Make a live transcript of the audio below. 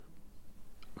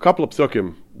couple of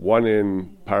psukim, one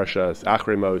in Parashas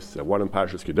Aharei and one in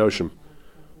Parashas Kedoshim,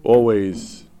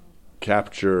 always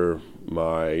capture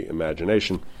my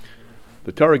imagination.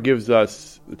 The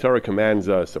Torah commands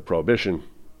us a prohibition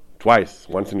twice,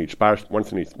 once in each parsha,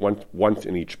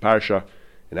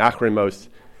 in Aharei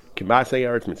Kimasei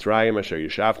Eretz Mitzrayim asher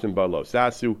yishavtim ba lo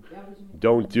sasu.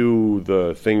 Don't do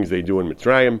the things they do in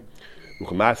Mitzrayim.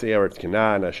 Uchamasei Eretz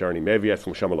Canaan asher ani mevias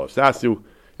l'sham lo sasu.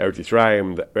 Eretz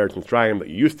Mitzrayim that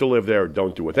you used to live there,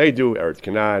 don't do what they do. Eretz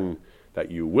Canaan that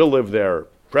you will live there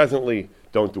presently,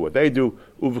 don't do what they do.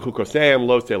 Uvechukoseim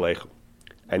lo telechu.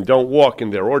 And don't walk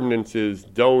in their ordinances.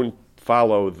 Don't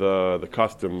follow the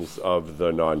customs of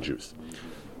the non-Jews.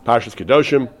 Parshas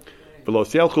Kedoshim, v'lo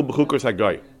selchu b'chukos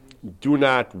hagoy. Do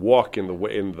not walk in the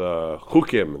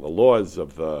chukim, in the laws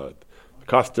of the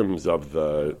customs of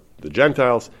the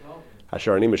Gentiles.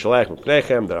 Asher ani mishalech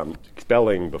mipnechem, that I'm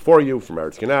expelling before you from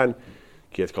Eretz Canaan.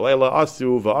 Ki es kolela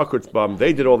asu va'akurtz bam.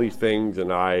 They did all these things,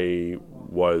 and I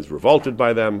was revolted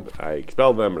by them. I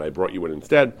expelled them, and I brought you in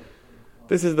instead.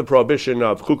 This is the prohibition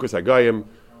of chukos hagoyim,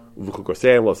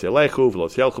 v'chukoseim lo selechu v'lo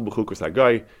selchu b'chukos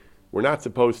hagoy. We're not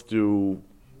supposed to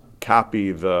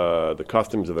copy the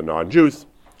customs of the non-Jews.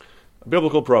 A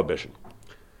biblical prohibition.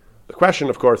 The question,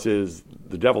 of course, is,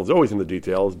 the devil's always in the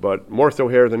details, but more so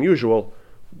here than usual.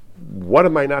 What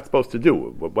am I not supposed to do?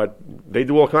 What they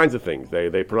do all kinds of things.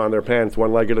 They put on their pants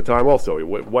one leg at a time. Also,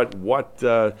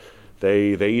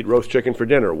 they eat roast chicken for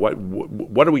dinner.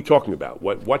 What are we talking about?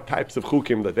 What types of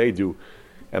chukim that they do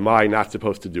am I not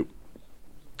supposed to do?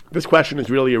 This question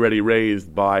is really already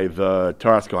raised by the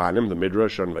Taras Kohanim, the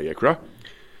Midrash on Vayikra.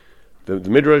 The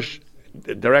Midrash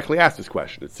directly asks this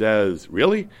question. It says,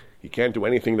 really? You can't do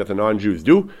anything that the non-Jews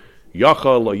do?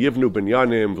 Yachal lo yivnu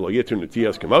binyanim v'lo yitru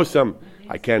nutiyas kemosam.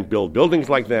 I can't build buildings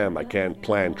like them. I can't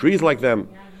plant trees like them.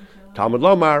 Talmud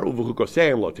lomar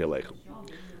uvuchukoseim lo telechu.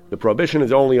 The prohibition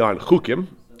is only on chukim.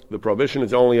 The prohibition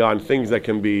is only on things that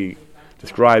can be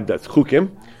described as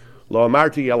chukim. Lo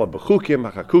amarti yela b'chukim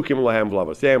hachakukim lahem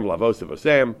v'lavosem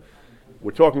v'lavosevosem.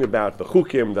 We're talking about the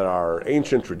chukim that are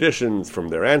ancient traditions from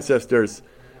their ancestors.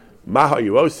 Maha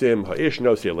yuosim ha'ish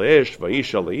nosi leish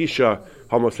va'isha leisha,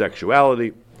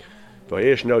 homosexuality.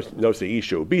 Va'ish nosi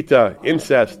isha ubita,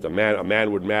 incest. A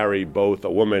man would marry both a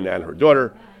woman and her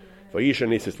daughter. Va'isha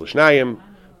nisis l'shnayim,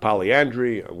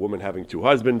 polyandry, a woman having two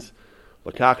husbands.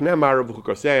 L'kach nemar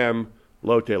v'chukoseim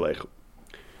lo telechu.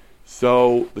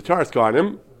 So the Taras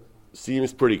Kohanim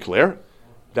seems pretty clear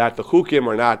that the chukim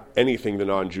are not anything the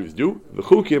non-Jews do. The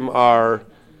chukim are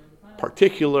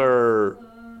particular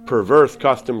perverse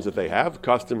customs that they have,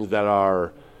 customs that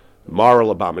are moral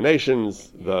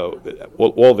abominations.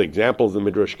 All the examples the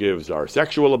Midrash gives are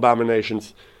sexual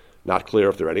abominations. Not clear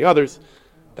if there are any others.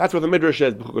 That's what the Midrash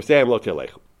says.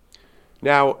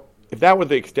 Now, if that were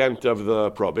the extent of the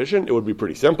prohibition, it would be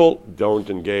pretty simple. Don't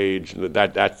engage.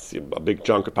 That's a big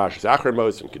chunk of Parshas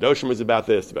Aharei and Kedoshim is about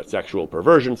this, about sexual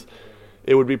perversions.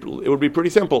 It would be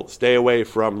pretty simple. Stay away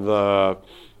from the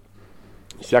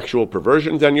sexual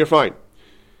perversions, and you're fine.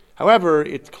 However,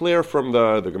 it's clear from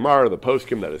the Gemara, the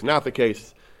poskim, that is not the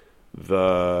case.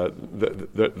 The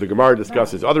Gemara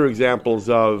discusses other examples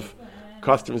of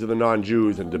customs of the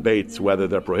non-Jews and debates whether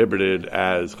they're prohibited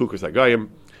as chukos hagoyim.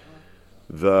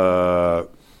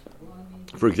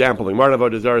 For example, the Gemara of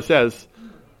Avodah Zarah says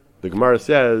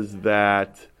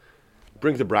that,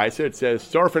 brings a brayso. It says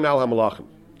sorfen al hamalachim.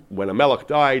 When a melech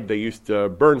died, they used to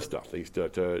burn stuff. They used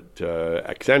to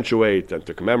accentuate and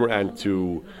to commemorate and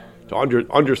to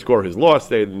underscore his loss.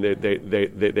 They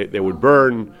would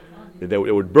burn. They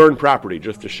would burn property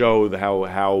just to show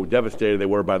how devastated they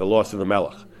were by the loss of the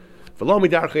melech.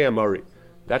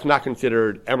 That's not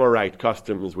considered Amorite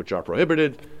customs, which are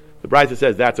prohibited. The Brisa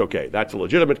says that's okay. That's a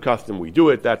legitimate custom. We do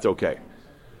it. That's okay.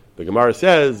 The Gemara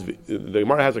says, the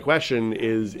Gemara has a question: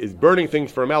 Is burning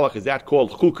things for a melech, is that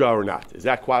called chukah or not? Is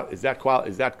that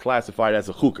classified as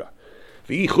a chukah?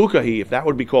 If that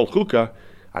would be called chukah,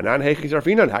 anan heichis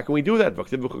arfinan, how can we do that?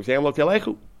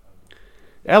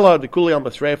 Ella the kuli al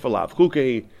masreifa lav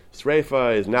chukah.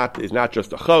 Sreifa is not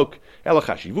just a chok. Ella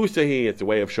chashivusahi. It's a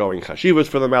way of showing chashivus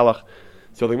for the melech.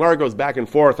 So the Gemara goes back and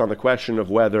forth on the question of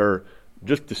whether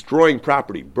just destroying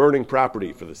property, burning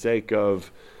property for the sake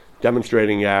of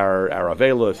demonstrating our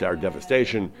avelus, our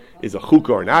devastation, is a chukah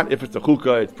or not. If it's a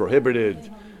chukah, it's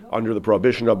prohibited under the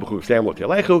prohibition of b'chukoseim lo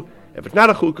telechu. If it's not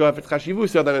a chukah, if it's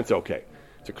chashivusa, then it's okay.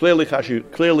 So clearly the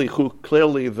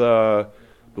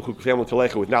b'chukoseim lo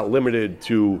telechu is not limited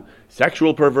to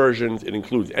sexual perversions. It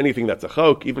includes anything that's a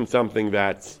chok, even something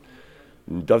that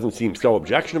doesn't seem so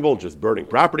objectionable, just burning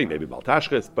property, maybe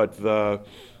baltashkis, but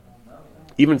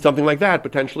even something like that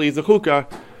potentially is a chukah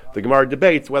The Gemara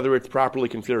debates whether it's properly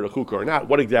considered a chukah or not,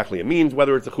 what exactly it means,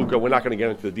 whether it's a chukah. We're not going to get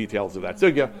into the details of that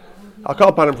sugya. I'll call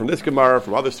upon him from this Gemara,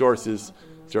 from other sources.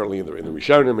 Certainly in the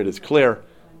Rishonim, it is clear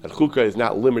that chukah is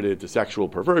not limited to sexual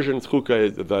perversions. Chukah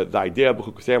is the idea of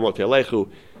chukasem lo telechu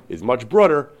is much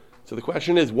broader. So the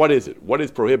question is, what is it? What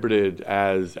is prohibited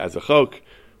as a chok?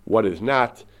 What is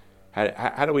not?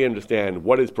 How do we understand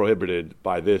what is prohibited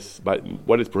by this?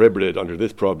 What is prohibited under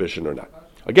this prohibition or not?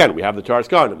 Again, we have the Taras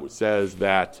Kohanim, which says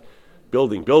that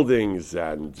building buildings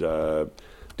and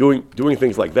doing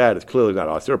things like that is clearly not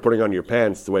asur. Putting on your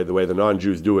pants the way the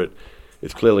non-Jews do it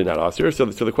is clearly not asur. So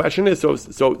the question is, so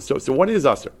what is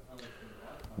asur?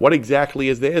 What exactly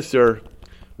is the isur?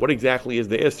 What exactly is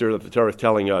the isur that the Torah is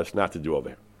telling us not to do over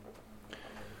here?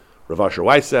 Rav Asher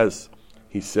Weiss says,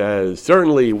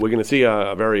 certainly we're going to see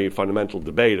a very fundamental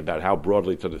debate about how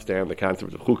broadly to understand the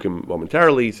concept of chukim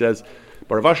momentarily. He says,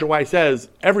 but Rav Asher Weiss says,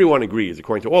 everyone agrees,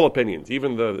 according to all opinions,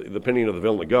 even the opinion of the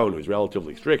Vilna Gaon, who's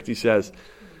relatively strict, he says,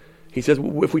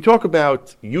 if we talk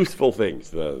about useful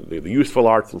things, the useful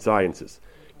arts and sciences,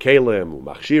 kelim,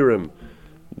 machshirim,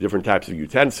 different types of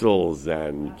utensils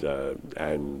and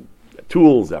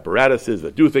tools, apparatuses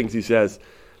that do things, he says,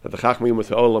 that the Chachmei Umas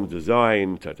Ha'olam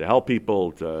designed to help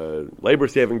people, to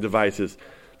labor-saving devices,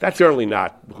 that's certainly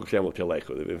not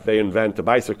if they invent a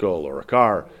bicycle or a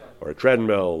car or a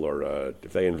treadmill or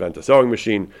if they invent a sewing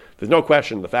machine, there's no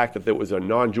question the fact that there was a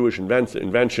non-Jewish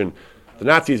invention. The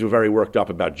Nazis were very worked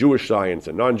up about Jewish science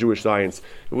and non-Jewish science.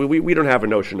 We don't have a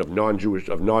notion of non-Jewish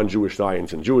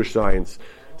science and Jewish science.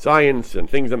 Science and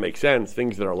things that make sense,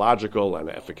 things that are logical and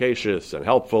efficacious and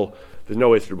helpful. There's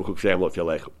no issue b'chuk she'em lo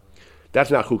telechu. That's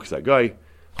not chukas hagoy.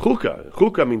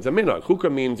 Chukah means a minhag.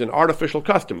 Chukah means an artificial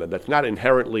custom that's not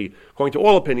inherently, according to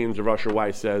all opinions, Rav Asher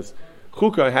Weiss says,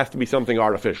 chukah has to be something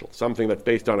artificial, something that's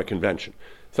based on a convention,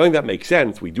 something that makes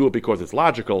sense. We do it because it's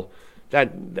logical.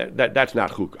 That's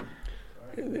not chukah.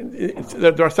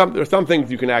 There are some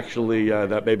things you can actually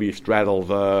that maybe straddle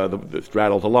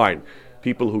the line.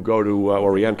 People who go to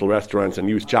Oriental restaurants and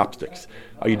use chopsticks.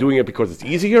 Are you doing it because it's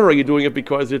easier, or are you doing it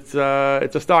because it's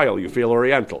a style? You feel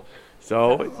Oriental.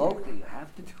 So you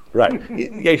have to do. Right,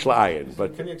 yesh la'ayin,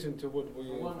 but connection to what we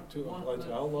to apply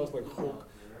to our laws, like chok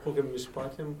and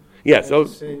mishpatim. Yeah, so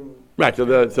right. So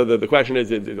the question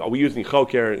is, are we using chok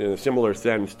here in a similar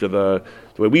sense to the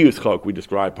way we use chok? We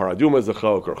describe paraduma as a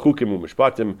chok, or chukim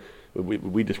u'mishpatim.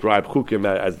 We describe chukim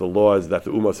as the laws that the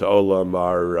umas ha'olam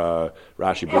are.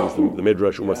 Rashi brings the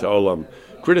midrash umas ha'olam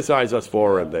criticize us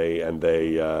for, and they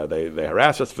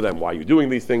harass us for them. Why are you doing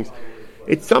these things?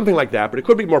 It's something like that, but it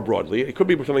could be more broadly. It could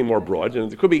be something more broad,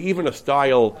 and it could be even a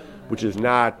style which is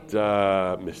not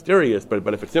mysterious,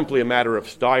 but if it's simply a matter of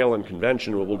style and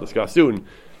convention, what we'll discuss soon,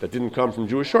 that didn't come from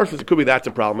Jewish sources, it could be that's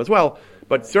a problem as well.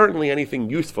 But certainly anything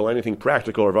useful, anything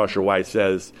practical, Rav Asher Weiss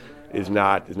says, is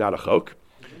not a chok.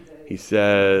 He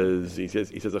says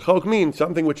a chok means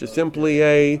something which is simply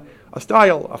a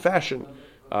style, a fashion,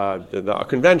 a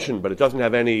convention, but it doesn't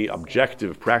have any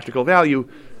objective practical value.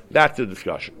 That's the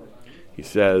discussion. He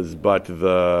says, but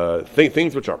the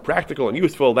things which are practical and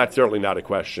useful, that's certainly not a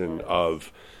question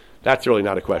of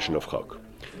chok.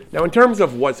 Now, in terms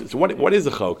of what is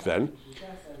a chok then?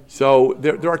 So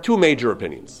there are two major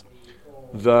opinions.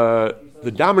 The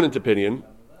dominant opinion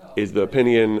is the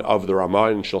opinion of the Ramah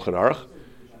in Shulchan Aruch,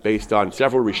 based on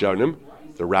several Rishonim,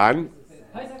 the Ran,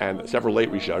 and several late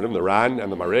Rishonim, the Ran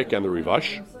and the Marik and the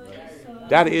Rivash.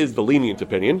 That is the lenient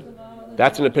opinion.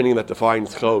 That's an opinion that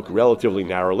defines chok relatively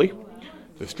narrowly.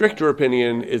 The stricter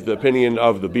opinion is the opinion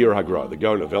of the Bir Hagra, the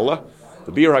Gaon of Vilna.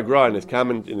 The Bir Hagra, in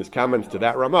his comments to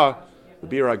that Ramah, the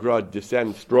Bir Hagra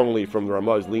dissents strongly from the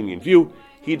Ramah's lenient view.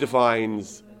 He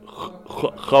defines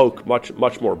chok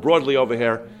much more broadly over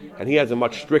here, and he has a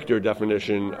much stricter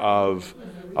definition of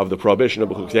the prohibition of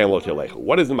b'chuk lo telechu.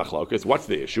 What is the machlokas? What's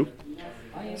the issue?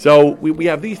 So we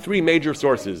have these three major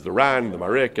sources, the Ran, the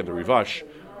Marik, and the Rivash,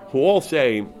 who all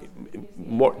say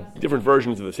different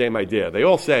versions of the same idea. They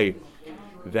all say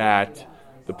that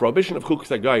the prohibition of chukas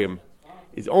hagayim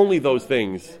is only those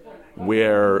things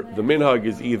where the minhag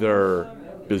is either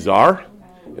bizarre,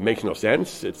 it makes no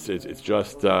sense, it's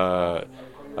just a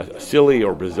silly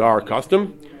or bizarre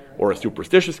custom, or a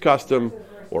superstitious custom,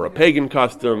 or a pagan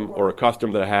custom, or a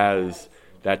custom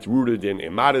that's rooted in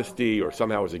immodesty or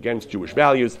somehow is against Jewish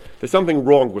values. There's something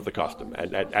wrong with the custom.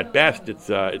 At best, it's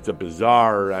a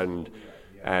bizarre and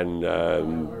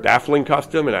baffling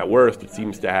custom, and at worst, it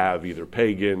seems to have either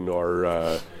pagan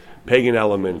or pagan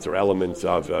elements or elements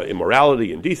of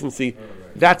immorality and decency.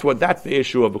 That's the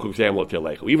issue of b'chuk lo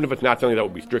telechu. Even if it's not something that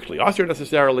would be strictly asur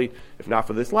necessarily, if not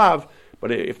for this lav,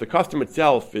 but if the custom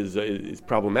itself is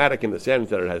problematic in the sense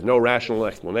that it has no rational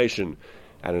explanation,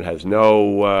 and it has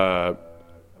no.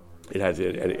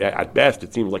 At best,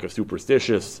 it seems like a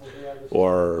superstitious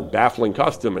or baffling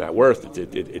custom, and at worst,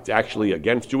 it's actually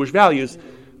against Jewish values.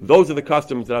 Those are the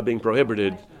customs that are being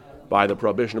prohibited by the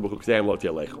prohibition of B'chuksayim Lo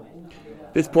Tialechu.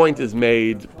 This point is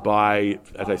made by,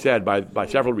 as I said, by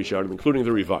several Rishonim, including the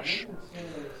Rivash.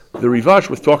 The Rivash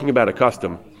was talking about a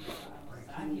custom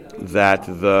that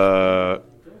the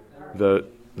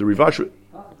Rivash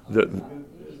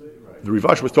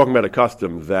was talking about a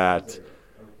custom that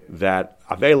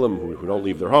Avelim who don't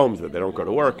leave their homes, that they don't go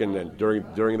to work, and then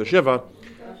during the Shiva,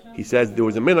 he says there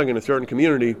was a minhag in a certain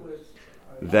community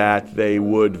that they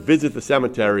would visit the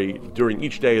cemetery during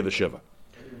each day of the Shiva.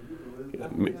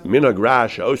 Minhag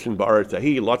Rash, Ocean Ba'aretz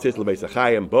Ahi, Lotzis Lebeis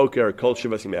Achayim, Boker, Kol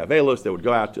Shivas Yimei Avelos. They would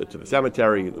go out to the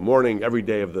cemetery in the morning, every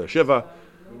day of the Shiva,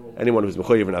 anyone who's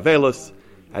Mechoyev in Avelos.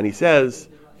 And he says,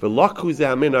 V'lokhu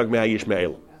zeh minhag me'ayish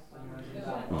me'elim.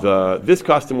 This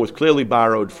custom was clearly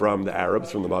borrowed from the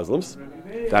Arabs, from the Muslims.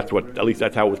 At least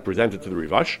that's how it was presented to the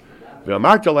Rivash. The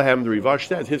Rivash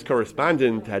says his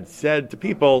correspondent had said to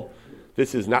people,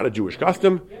 this is not a Jewish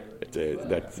custom.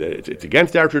 It's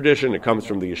against our tradition. It comes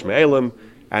from the Ishmaelim,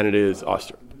 and it is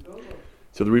Aser.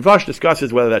 So the Rivash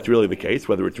discusses whether that's really the case,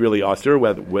 whether it's really Aser,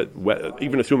 whether,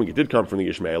 even assuming it did come from the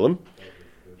Ishmaelim.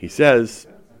 He says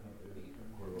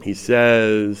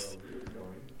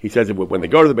that when they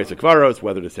go to the basic varos,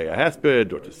 whether to say a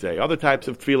hesped or to say other types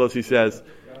of tefillos, he says,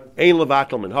 Ein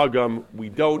levatel minhagam, we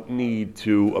don't need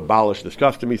to abolish this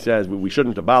custom, he says, we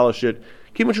shouldn't abolish it.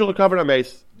 Kimun shel cover a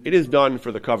mace. It is done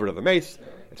for the cover of the mace.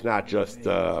 It's not just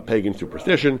pagan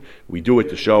superstition. We do it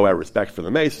to show our respect for the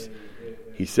mace.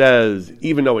 He says,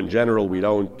 even though in general we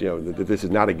don't, this is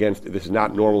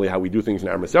not normally how we do things in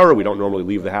our Masorah. We don't normally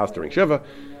leave the house during Shiva.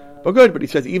 But he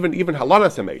says even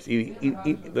halanas a mace. The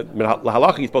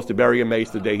halacha, he's supposed to bury a mace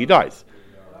the day he dies.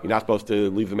 You're not supposed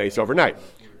to leave the mace overnight.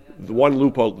 The one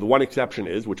loophole, the one exception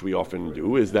is, which we often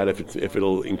do, is that if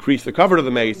it'll increase the cover of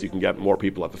the mace, you can get more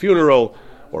people at the funeral,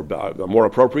 or a more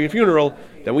appropriate funeral,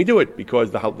 then we do it,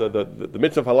 because the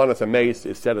mitzvah of halanas a mace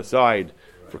is set aside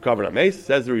for cover of mace.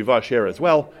 Says the Rivash here as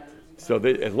well. So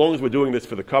as long as we're doing this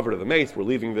for the cover of the mace, we're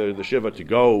leaving the Shiva to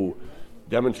go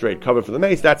demonstrate cover for the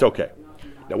mace, that's okay.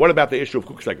 Now, what about the issue of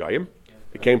Chuksei Goyim?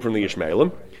 It came from the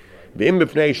Ishmaelim. Even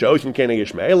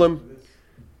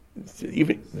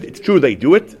it's true they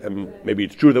do it, and maybe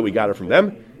it's true that we got it from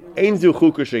them. That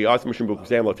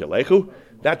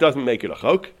doesn't make it a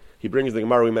chok. He brings the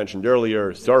Gemara we mentioned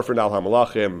earlier, Sarfin al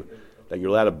Hamalachim, that you're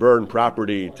allowed to burn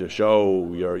property to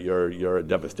show your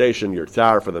devastation, your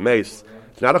tsar for the mace.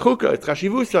 It's not a chukah, it's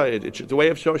chashivusa. It's a way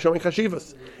of showing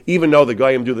chashivas. Even though the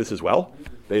Goyim do this as well.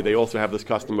 They also have this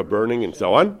custom of burning and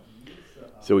so on.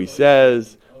 So he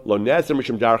says, Lo neser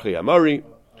mishum darchei amori.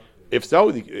 If so,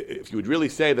 if you would really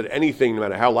say that anything, no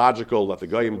matter how logical, that the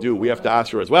Goyim do, we have to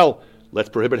ask her as well, let's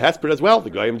prohibit hesped as well. The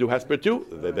Goyim do hesped too.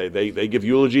 They give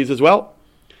eulogies as well.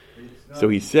 So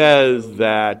he says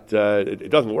that it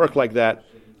doesn't work like that.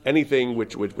 Anything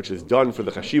which is done for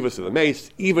the chashivas of the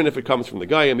mace, even if it comes from the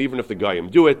Goyim, even if the Goyim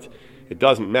do it, it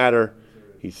doesn't matter.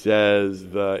 He says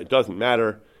it doesn't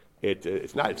matter.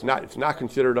 It's not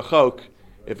considered a chok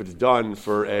if it's done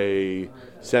for a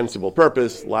sensible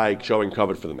purpose, like showing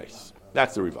covet for the mace.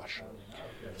 That's the Rivash.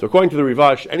 So according to the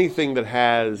Rivash, anything that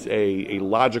has a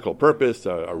logical purpose,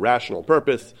 a rational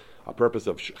purpose, a purpose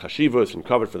of chashivas and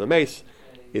covet for the mace,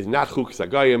 is not chuk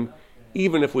sagayim,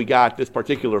 even if we got this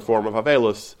particular form of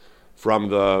avelus from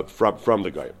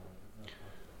the Goyim.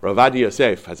 Rav Adi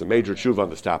Yosef has a major tshuva on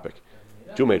this topic.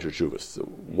 Two major tshuvas.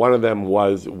 One of them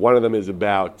is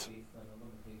about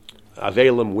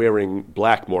Avelim wearing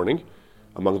black mourning.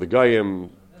 Among the Goyim,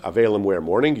 Avelim wear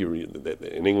mourning.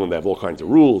 In England, they have all kinds of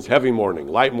rules: heavy mourning,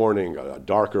 light mourning, a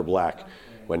darker black.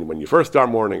 When you first start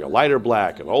mourning, a lighter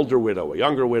black, an older widow, a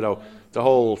younger widow. It's a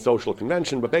whole social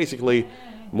convention, but basically,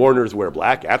 mourners wear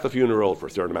black at the funeral for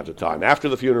a certain amount of time. After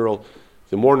the funeral,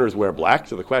 the mourners wear black.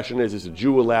 So the question is a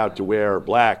Jew allowed to wear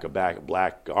black, a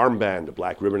black armband, a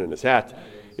black ribbon in his hat?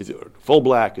 Is it full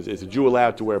black? Is a Jew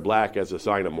allowed to wear black as a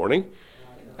sign of mourning?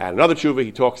 And another tshuva,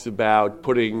 he talks about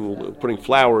putting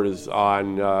flowers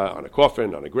on a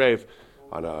coffin, on a grave,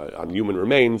 on human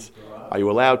remains. Are you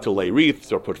allowed to lay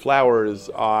wreaths or put flowers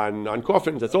on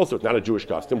coffins? It's not a Jewish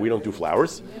custom. We don't do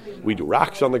flowers. We do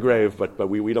rocks on the grave, but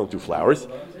we don't do flowers.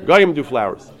 Goyim do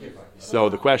flowers. So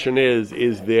the question is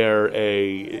there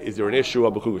an issue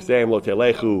of b'chukusayim lo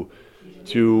telechu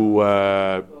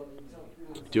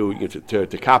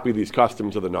to copy these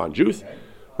customs of the non-Jews?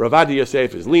 Rav Adi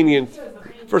Yosef is lenient.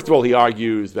 First of all, he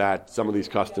argues that some of these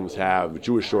customs have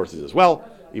Jewish sources as well.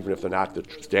 even if they're not the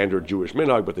standard Jewish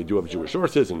minhag, but they do have Jewish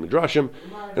sources and midrashim.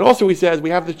 And also he says we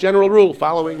have this general rule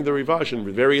following the Rivash and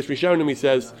various Rishonim. He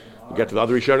says, we'll get to the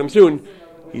other Rishonim soon.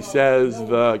 He says,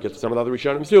 get to some of the other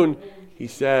Rishonim soon. He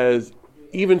says,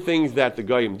 even things that the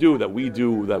Goyim do, that we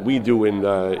do in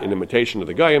imitation of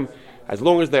the Goyim, as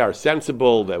long as they are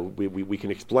sensible, that we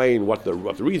can explain what the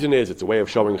reason is. It's a way of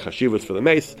showing chashivas for the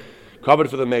mace, covered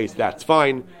for the mace. That's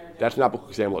fine. That's not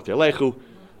b'chuksem lo telechu.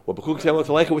 What b'chuksem lo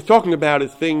telechu is talking about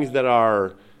is things that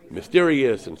are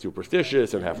mysterious and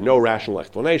superstitious and have no rational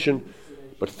explanation.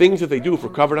 But things that they do for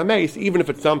covered on mace, even if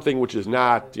it's something which is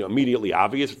not immediately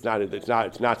obvious,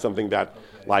 it's not something that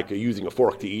like using a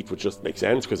fork to eat, which just makes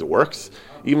sense because it works.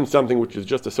 Even something which is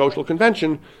just a social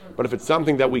convention, but if it's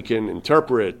something that we can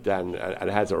interpret and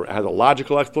has a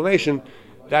logical explanation,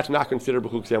 that's not considered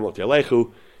b'chuksem lo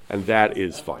telechu, and that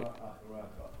is fine.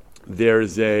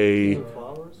 There's a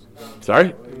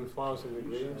sorry,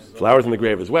 flowers in the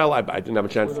grave as well. I didn't have a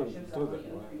chance.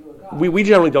 We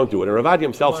generally don't do it. And Rav Adia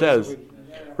himself says.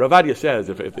 Rav Adia says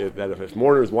if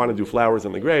mourners want to do flowers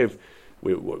on the grave,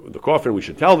 the coffin, we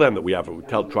should tell them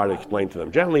that try to explain to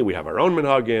them gently. We have our own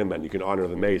minhagim, and you can honor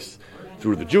the mace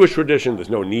through the Jewish tradition. There's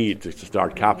no need to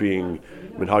start copying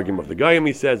minhagim of the Goyim,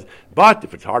 he says. But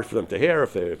if it's hard for them to hear,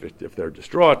 if they're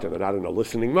distraught and they're not in a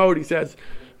listening mode, he says,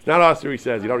 it's not asur. He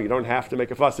says you don't have to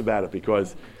make a fuss about it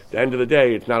because at the end of the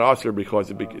day, it's not asur because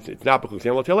it's not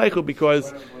b'chuksem lo telechu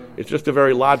because it's just a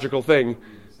very logical thing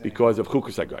because of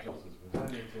chukas hagoyim.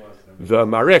 The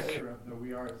Marik,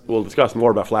 we'll discuss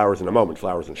more about flowers in a moment,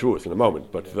 flowers and shuas in a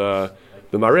moment, but the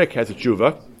Marik has a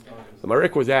tshuva. The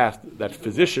Marik was asked that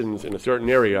physicians in a certain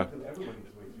area,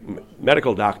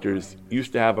 medical doctors,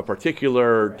 used to have a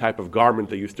particular type of garment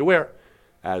they used to wear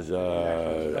as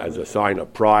a sign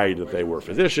of pride that they were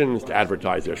physicians, to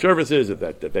advertise their services,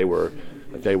 that they were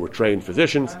trained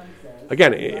physicians.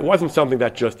 Again, it wasn't something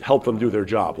that just helped them do their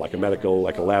job, like a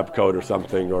lab coat or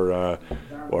something, or a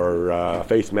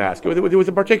face mask. It was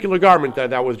a particular garment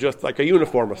that was just like a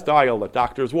uniform, a style that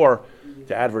doctors wore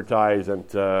to advertise and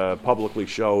to publicly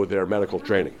show their medical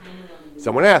training.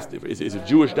 Someone asked, is a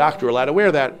Jewish doctor allowed to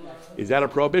wear that? Is that a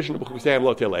prohibition?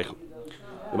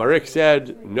 The Marik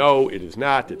said, no, it is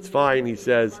not. It's fine, he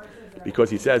says, because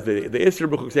he says the Isser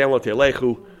b'chuksem lo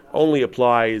telechu only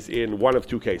applies in one of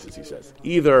two cases, he says.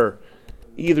 Either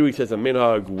he says a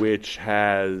minhag which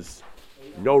has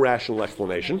no rational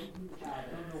explanation.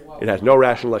 It has no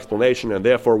rational explanation, and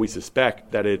therefore we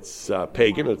suspect that it's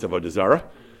pagan, it's avodah zarah.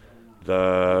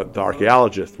 The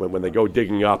archaeologists, when they go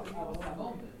digging up,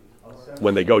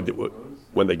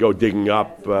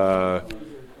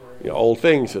 old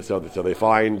things, so they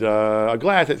find a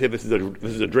glass. They say this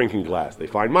is a drinking glass. They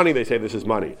find money. They say this is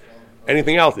money.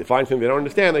 Anything else, they find something they don't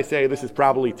understand. They say this is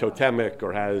probably totemic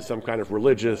or has some kind of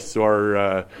religious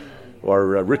or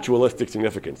ritualistic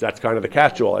significance. That's kind of the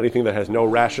catch-all. Anything that has no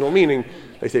rational meaning,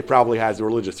 they say probably has a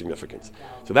religious significance.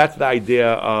 So that's the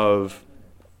idea of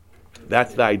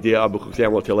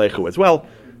b'chuksem lo telechu as well.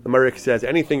 The Marik says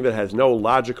anything that has no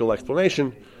logical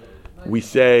explanation, we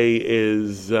say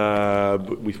is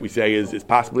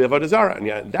possibly avodah zarah, and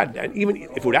even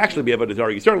if it would actually be avodah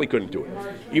zarah, you certainly couldn't do it.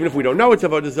 Even if we don't know it's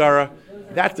avodah zarah,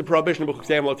 that's the prohibition of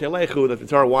b'chuksem lo telechu, that the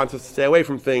Torah wants us to stay away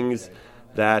from things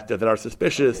that are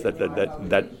suspicious,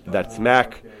 that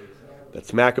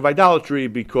smack of idolatry,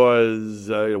 because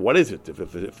what is it?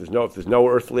 If there's no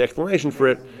earthly explanation for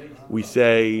it, we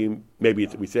say maybe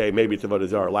it's avodah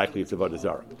zarah. Likely it's avodah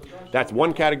zarah. That's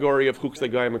one category of chukas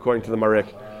hagoyim according to the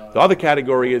Marik. The other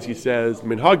category is, he says,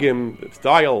 minhagim,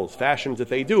 styles, fashions that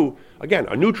they do. Again,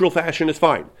 a neutral fashion is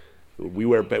fine. We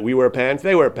wear pants,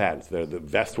 they wear pants. The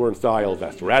vests were in style,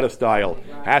 vests were out of style.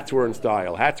 Hats were in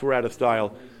style, hats were out of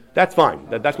style. That's fine.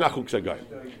 That's not chukas hagoyim.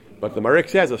 But the Marik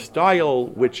says a style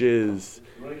which is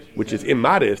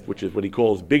immodest, which is what he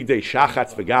calls big day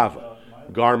shachatz v'gava,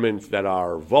 garments that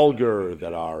are vulgar,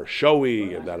 that are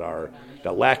showy, and that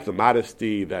lack the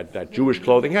modesty that Jewish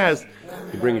clothing has.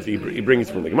 He brings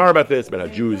from the Gemara about this, about how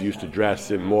Jews used to dress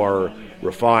in more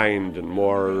refined and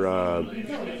more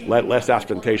less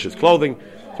ostentatious clothing.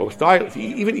 So style,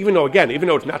 even though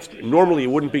it's not normally, it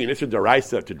wouldn't be an issur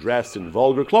d'oraisa to dress in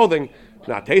vulgar clothing. It's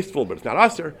not tasteful, but it's not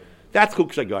asur. That's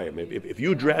chukas hagoyim. If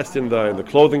you dress in the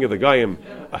clothing of the goyim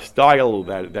a style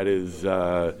that is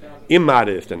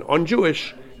immodest and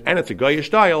un-Jewish, and it's a goyish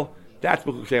style, that's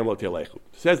b'chuksem lo telechu.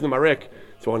 Says the Marik.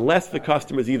 So unless the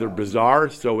custom is either bizarre,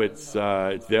 so it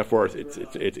smells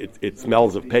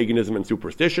of paganism and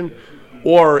superstition,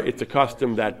 or it's a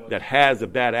custom that has a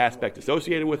bad aspect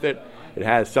associated with it, it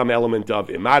has some element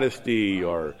of immodesty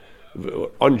or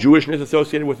un-Jewishness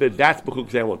associated with it, that's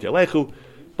b'chuksem lo telechu.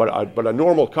 but a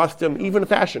normal custom, even a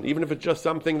fashion, even if it's just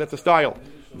something that's a style,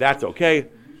 that's okay.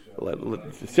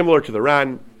 Similar to the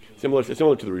Ran, similar to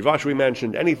the Rivash we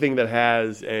mentioned, anything that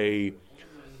has a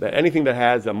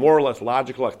more or less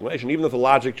logical explanation, even if the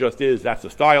logic just is that's the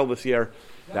style this year,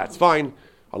 that's fine.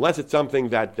 Unless it's something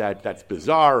that's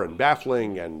bizarre and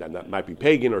baffling and that might be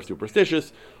pagan or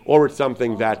superstitious, or it's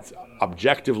something that's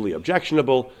objectively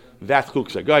objectionable, that's chuk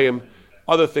zagayim.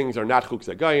 Other things are not chuk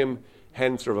zagayim.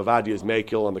 Hence, Rav Avadia's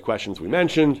meikil on the questions we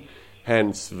mentioned.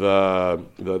 Hence, the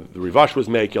Rivash was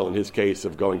meikil in his case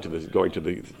of going to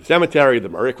the cemetery. The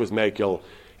Marik was meikil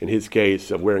in his case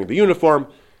of wearing the uniform,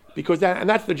 because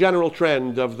that's the general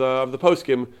trend of the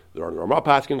poskim. There are Rama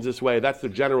paskins this way. That's the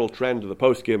general trend of the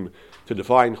poskim to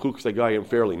define chuk zagayim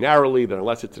fairly narrowly. That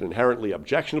unless it's an inherently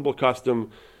objectionable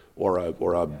custom or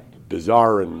a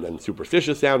bizarre and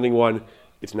superstitious sounding one,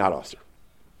 it's not asur.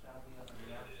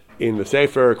 In the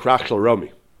Sefer Krach Shel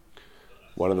Romi,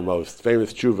 one of the most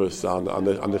famous tshuvas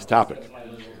on this topic.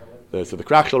 So the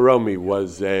Krach Shel Romi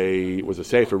was a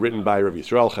Sefer written by Rav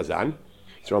Yisrael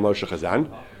Moshe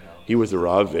Chazan. He was a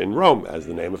Rav in Rome, as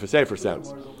the name of his Sefer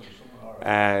sounds.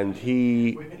 And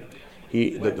the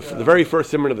very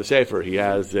first siman of the Sefer, he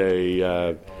has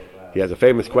a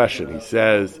famous question. He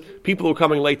says, people who are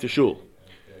coming late to shul.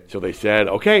 So they said,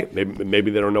 okay, maybe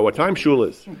they don't know what time shul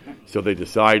is. So they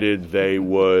decided they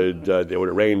would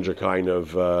arrange a kind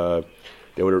of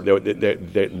they would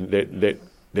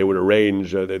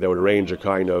arrange a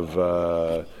kind of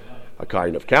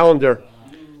calendar.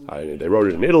 They wrote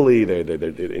it in Italy. They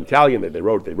in Italian. They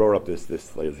wrote up this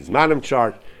manim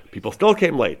chart. People still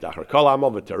came late. They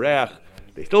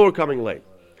still were coming late.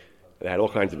 They had all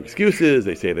kinds of excuses.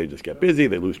 They say they just get busy.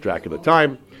 They lose track of the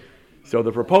time. So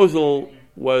the proposal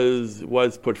was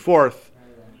put forth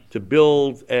to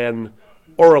build an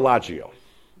orologio.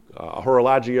 A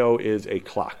horologio is a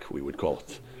clock, we would call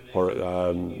it.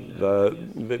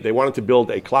 They wanted to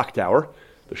build a clock tower.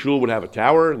 The shul would have a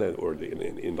tower, in the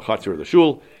chutzner of the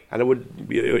shul, and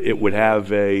it would have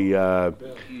a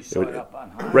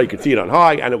right. You could see it on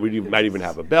high, and might even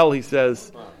have a bell. He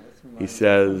says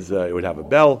it would have a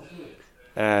bell.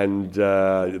 And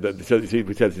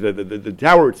the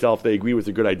tower itself, they agree was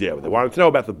a good idea. But they wanted to know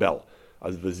about the bell.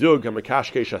 As the zug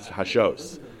hamakashkesh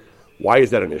hashos. Why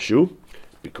is that an issue?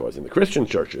 Because in the Christian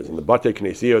churches, in the Batei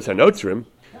Knesios Hanotzrim,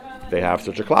 they have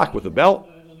such a clock with a bell,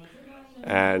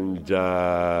 and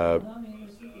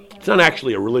it's not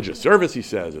actually a religious service. He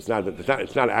says it's not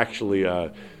actually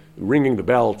ringing the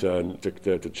bell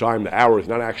to chime the hour. It's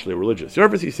not actually a religious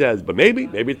service. He says, but maybe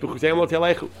it's b'chusayim lo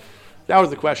telechu. That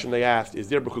was the question they asked. Is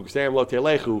there b'chukseim lo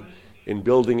telechu in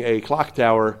building a clock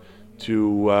tower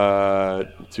to announce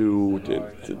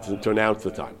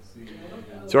the time?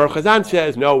 So Rav Chazan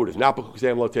says no, it is not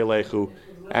b'chukseim lo telechu,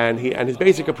 and his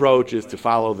basic approach is to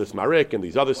follow this Marik and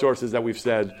these other sources that we've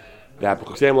said, that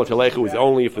b'chukseim lo telechu is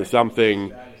only if there's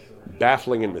something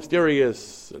baffling and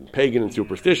mysterious and pagan and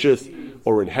superstitious,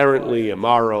 or inherently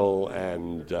immoral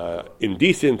and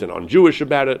indecent and un-Jewish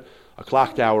about it. A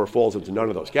clock tower falls into none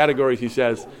of those categories, he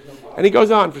says. And he goes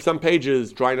on for some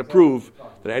pages trying to prove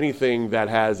that anything that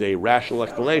has a rational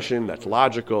explanation, that's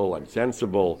logical and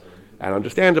sensible and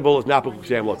understandable, is not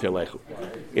b'chukseim lo telechu.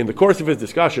 In the course of his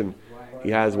discussion,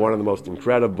 he has one of the most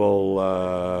incredible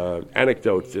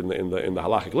anecdotes in the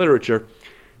halachic literature.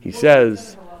 He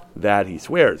says that he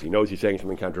swears. He knows he's saying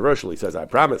something controversial. He says, I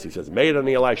promise. He says, Meid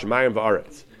ani alai shemayim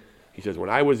va'aretz. He says, when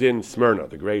I was in Smyrna,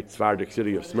 the great Sephardic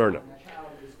city of Smyrna,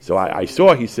 so I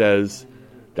saw, he says,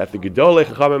 that the Gedolei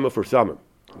Chachamim Mefursamim,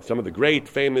 some of the great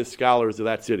famous scholars of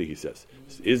that city, he says,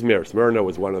 Smyrna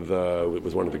was one of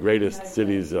the greatest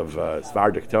cities of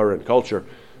Sephardic Torah and culture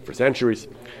for centuries.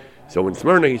 So in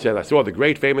Smyrna, he said, I saw the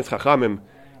great famous Chachamim,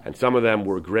 and some of them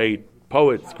were great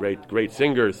poets, great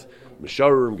singers,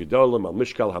 Misharim, Gedolim, Al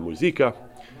Mishkal HaMuzika,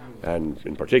 and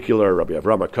in particular, Rabbi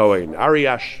Avram Cohen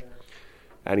Ariash.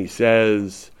 And he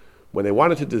says, when they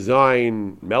wanted to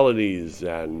design melodies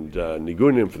and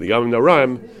nigunim for the Yom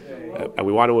Noraim, and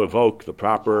we want to evoke the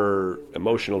proper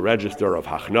emotional register of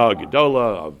Hachna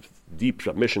Gedola, of deep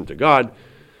submission to God,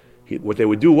 what they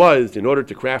would do was, in order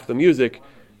to craft the music,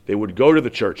 they would go to the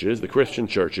churches, the Christian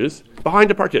churches, behind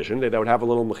a partition. They would have a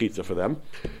little mechitza for them.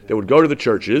 They would go to the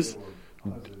churches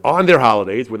on their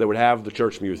holidays, where they would have the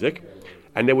church music,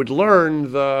 and they would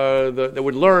learn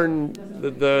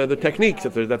the techniques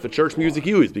that the church music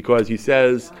used, because he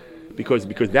says because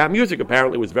that music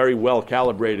apparently was very well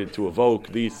calibrated to evoke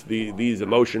these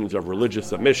emotions of religious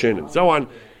submission and so on,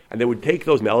 and they would take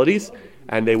those melodies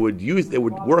and they would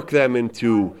work them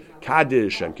into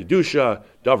Kaddish and Kedusha,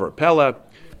 Davar Pella,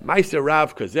 Maisa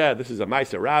Rav Kazeh, this is a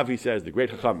Maisa Rav, he says, the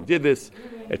great Chacham did this.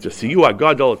 It's a Siyua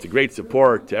Gadol, it's a great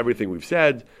support to everything we've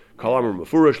said. Kalamar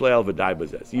Mefurish Leil V'dai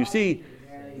Bazeh. You see,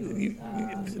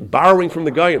 borrowing from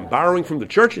the Goyim, borrowing from the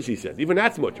churches, he says, even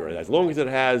that's mutter, as long as it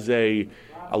has a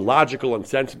logical and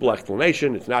sensible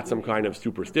explanation, it's not some kind of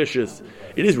superstitious.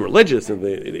 It is religious, and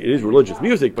it is religious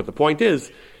music, but the point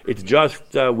is, it's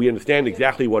just, we understand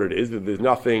exactly what it is, that there's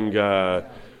nothing...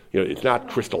 it's not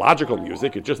Christological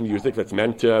music. It's just music that's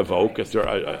meant to evoke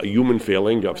a human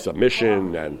feeling of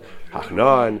submission and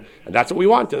hachna, and that's what we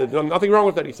want. There's nothing wrong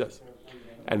with that, he says.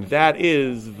 And that's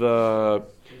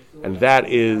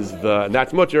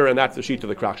mutter, and that's the sheet of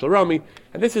the Krach Shel Rami,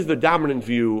 and this is the dominant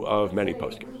view of many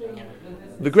poskim.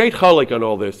 The great chalik on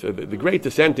all this, the great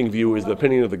dissenting view, is the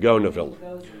opinion of the Gaon of Vilna.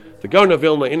 The Gaon of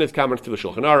Vilna, in his comments to the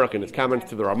Shulchan Aruch, in his comments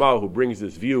to the Ramah, who brings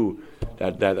this view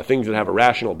that the things that have a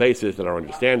rational basis, that are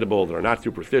understandable, that are not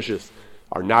superstitious,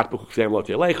 are not b'chuksem lo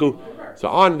telechu. So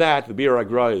on that, the Bir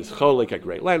Agra is cholik at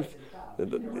great length.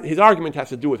 His argument has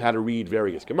to do with how to read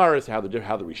various Gemaras, how the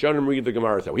Rishonim read the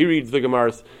Gemaras, how he reads the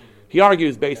Gemaras. He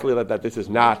argues basically that this is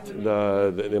not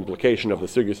the implication of the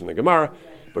Sugyas in the Gemara,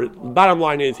 but the bottom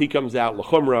line is he comes out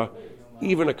l'chumra,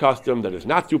 even a custom that is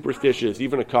not superstitious,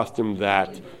 even a custom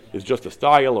that is just a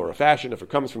style or a fashion. If it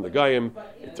comes from the Goyim,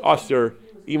 it's usher,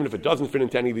 even if it doesn't fit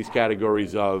into any of these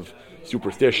categories of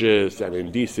superstitious and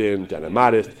indecent and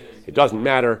immodest. It doesn't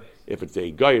matter. If it's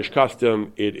a Goyish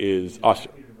custom, it is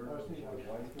usher.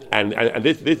 And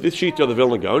this sheet of the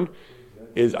Vilna Gaon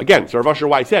is, again, so Rav Asher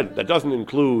Weiss said, that doesn't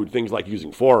include things like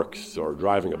using forks or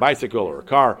driving a bicycle or a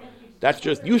car. That's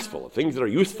just useful. Things that are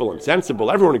useful and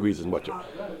sensible, everyone agrees is mutter.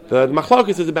 The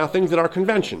machlokus is about things that are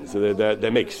conventions,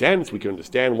 that make sense. We can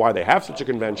understand why they have such a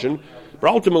convention, but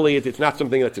ultimately it's not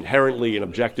something that's inherently and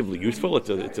objectively useful.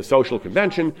 It's a social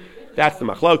convention. That's the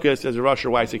machlokus, as Rav Asher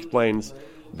Weiss explains,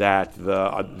 that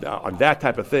on that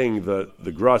type of thing,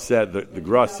 the Gra says that the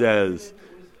Gra says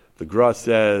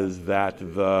that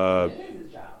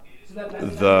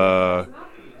the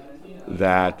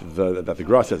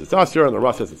Gra says it's asur and the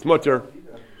Ra says it's mutter.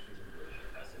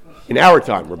 In our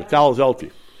time, Rabbi Tzal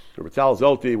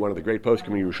Zolti, one of the great poskim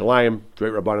in Yerushalayim,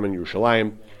 great rabbanim in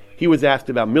Yerushalayim, he was asked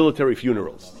about military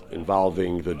funerals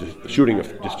involving the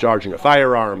discharging of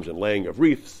firearms and laying of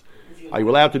wreaths. Are you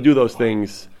allowed to do those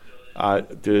things?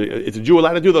 Is a Jew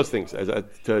allowed to do those things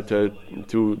to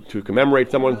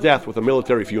commemorate someone's death with a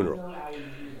military funeral?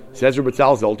 Says Rabbi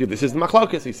Tzal Zolti, this is the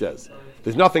machlokas, he says.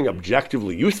 There's nothing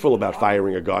objectively useful about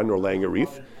firing a gun or laying a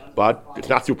wreath, but it's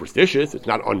not superstitious, it's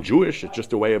not un-Jewish, it's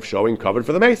just a way of showing covered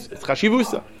for the mace. It's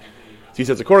chashivusa. So he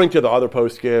says, according to the other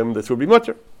poskim, this would be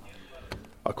mutter.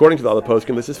 According to the other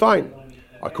poskim, this is fine.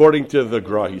 According to the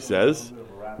Gra, he says,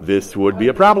 this would be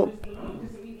a problem.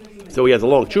 So he has a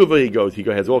long tshuva. He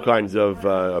has all kinds of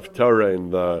Torah in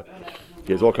the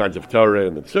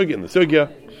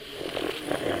sugya.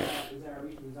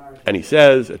 And he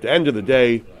says, at the end of the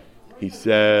day,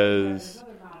 maskanas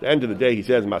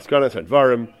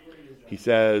hadvarim. He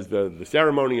says the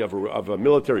ceremony of a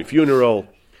military funeral.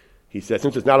 He says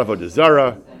since it's not avodah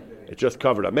zara, it just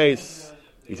covered a mace.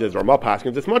 He says Ramah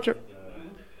Paskins it's mutter.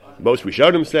 Most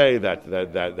Rishonim say that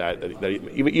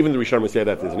even the Rishonim say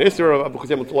that there's an isser of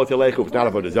b'chusem lo telechu. If it's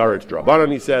not avodah zara, it's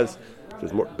drabanan. He says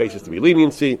there's more basis to be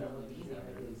leniency.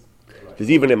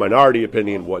 There's even a minority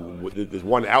opinion. There's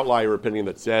one outlier opinion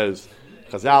that says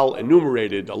Chazal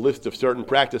enumerated a list of certain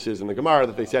practices in the Gemara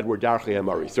that they said were darchei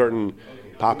amari, certain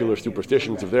popular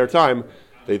superstitions of their time.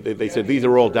 They said these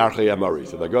are all darchei amari.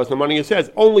 So the Gos Namani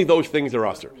says only those things are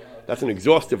asur. That's an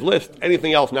exhaustive list.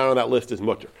 Anything else not on that list is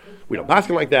mutter. We don't pass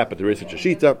him like that, but there is such a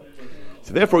shita.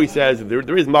 So therefore he says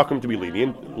there is makom to be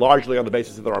lenient, largely on the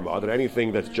basis of the Ramah, that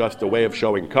anything that's just a way of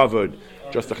showing kavod,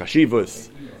 just a chashivus,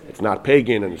 it's not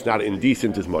pagan and it's not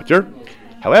indecent is mutter.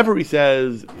 However, he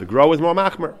says the Gra is more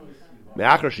machmer. The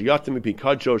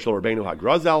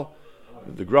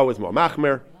Gra is more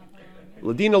machmer.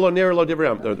 Ladina lo nir lo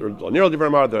divram.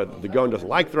 The Gaon doesn't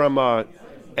like the Ramah.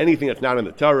 Anything that's not in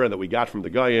the Torah that we got from the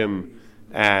Goyim,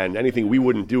 and anything we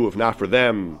wouldn't do if not for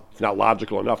them, it's not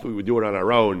logical enough that we would do it on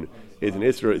our own, is an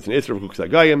Isra. It's an Isra of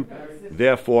Chuksei Goyim.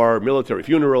 Therefore, military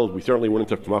funerals, we certainly wouldn't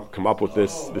have come up with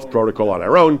this protocol on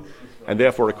our own, and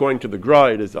therefore, according to the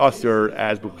Gra, it is Asur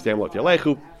as B'Kusem Lo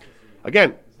Telechu.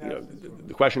 Again,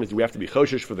 the question is, do we have to be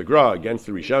choshesh for the Gra against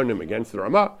the Rishonim, against the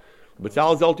Ramah? But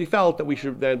Tzal Zolti felt that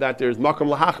that there's makom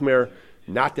lahachmer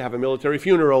not to have a military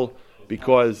funeral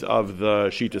because of the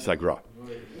Shita Sagra.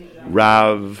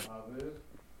 Rav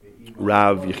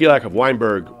Yechilak of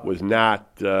Weinberg was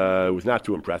not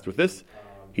too impressed with this.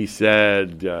 He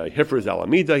said, Hifrez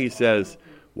Alamida, he says,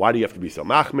 why do you have to be so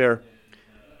machmer?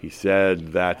 He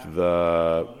said that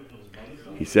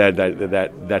he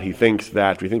thinks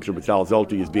Rabbi Tzal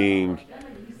Zolti is being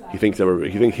Rabbi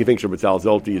Tzal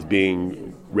Zolti is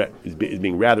being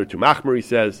rather too machmer. He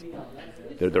says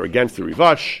they're against the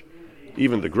Rivash.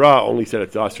 Even the Gra only said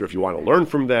it's usher if you want to learn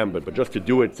from them, but just to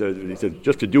do it, he said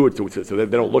just to do it so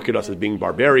that they don't look at us as being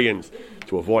barbarians,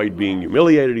 to avoid being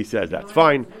humiliated. He says that's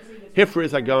fine.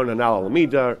 Hifriz Hagon Anal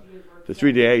Alamida. The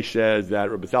 3DA says that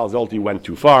Rabbi Tzal Zolti went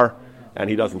too far, and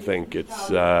he doesn't think it's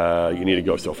you need to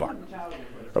go so far.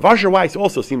 Rav Asher Weiss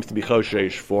also seems to be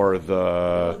choshesh for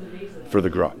the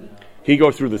Gra. He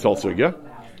goes through this whole sugya,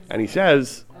 and he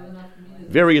says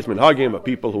various minhagim of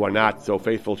people who are not so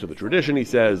faithful to the tradition. He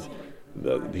says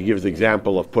he gives the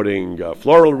example of putting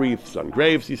floral wreaths on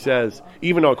graves. He says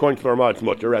even though according to the Ramah it's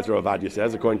mutter, as Rav Avadia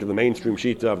says, according to the mainstream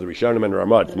shita of the Rishonim and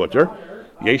Ramah it's mutter.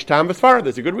 Yesh tam v'sfar.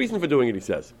 There's a good reason for doing it. He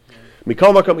says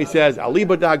Mikol Makom. He says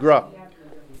aliba da Gra.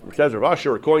 It says Rav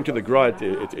Asher, according to the Gra,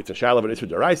 it's a shalav and Isra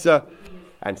Daraisa,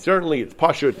 and certainly it's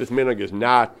pashut. This minhag is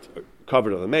not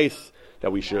covered on the mace,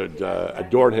 that we should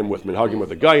adorn him with minhagim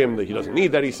with a gayim, that he doesn't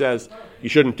need that. He says you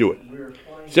shouldn't do it.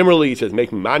 Similarly, he says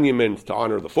making monuments to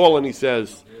honor the fallen. He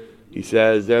says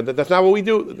that's not what we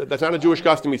do. That's not a Jewish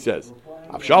custom. He says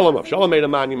Avshalom made a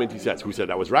monument. He says who said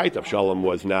that was right? Avshalom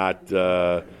was not.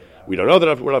 We don't know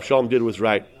that what Avshalom did was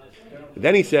right.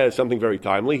 Then he says something very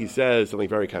timely. He says something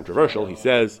very controversial. He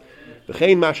says,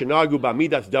 "V'chein mashanagu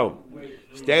ba'midas dom,"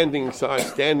 standing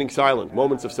silent,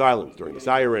 moments of silence during the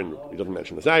siren. He doesn't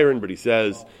mention the siren, but he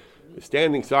says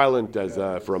standing silent as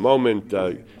for a moment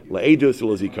la'edus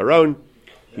ulazikaron.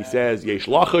 He says yesh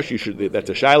lachush. That's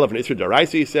a shayla of an isra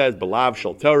daraisa. He says belav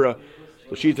shel Torah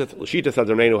l'shitas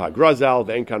adonenu hagrazal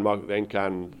v'enkan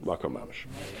makom mamash.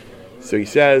 So he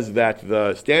says that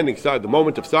the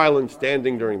moment of silence,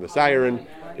 standing during the siren,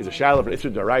 is a shayla of an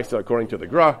isra daraisa according to the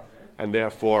Gra, and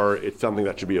therefore it's something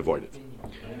that should be avoided.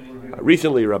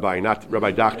 Recently, Rabbi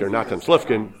Dr. Natan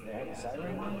Slifkin,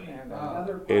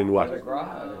 in what?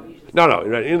 No.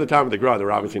 In the time of the Gra, there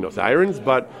were obviously no sirens,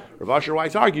 but Rav Asher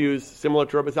Weiss argues, similar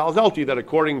to Rabbi Tzal Zolti, that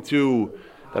according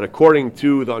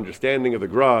to the understanding of the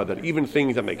Gra, that even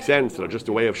things that make sense, that are just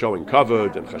a way of showing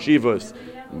kavod and chashivas,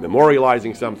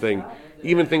 memorializing something,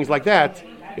 even things like that,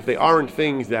 if they aren't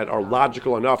things that are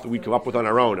logical enough that we come up with on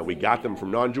our own and we got them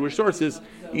from non-Jewish sources,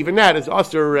 even that is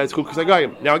usher as chukas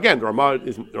hagayim. Now again, the Ramah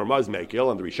is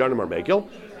mekil and the Rishonim are mekil,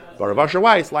 but Rav Asher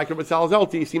Weiss, like Rabbi Tzal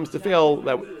Zolti, seems to feel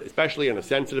that, especially in a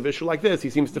sensitive issue like this, he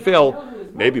seems to feel,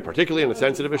 maybe particularly in a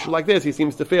sensitive issue like this, he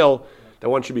seems to feel that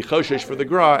one should be choshesh for the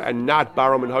Gra and not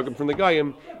borrow and hagim from the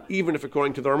Gayim, even if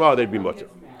according to the Ramah they'd be mutter.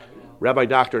 Rabbi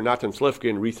Dr. Natan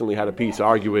Slifkin recently had a piece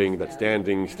arguing that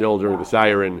standing still during the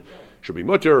siren should be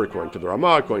mutter, according to the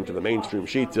Ramah, according to the mainstream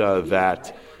shita,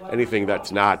 that anything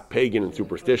that's not pagan and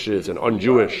superstitious and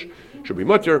un-Jewish should be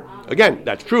mutter. Again,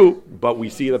 that's true, but we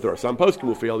see that there are some poskim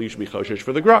who feel you should be choshesh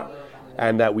for the Gra,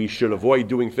 and that we should avoid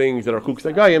doing things that are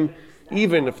chukas hagayim,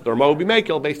 even if the Ramah will be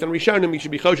mekel, based on Rishonim, you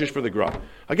should be choshesh for the Gra.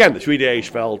 Again, the Sri Deish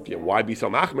felt, why be so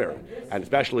machmer? And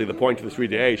especially the point of the Sri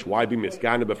Deish, why be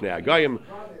misgana b'fnei hagayim?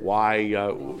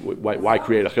 Why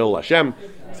create a chil Hashem?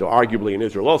 So arguably in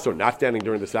Israel also, not standing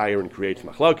during the siren creates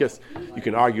machlokas. You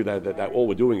can argue that all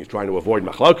we're doing is trying to avoid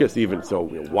machlokas, even so,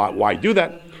 why do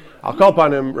that? I'll call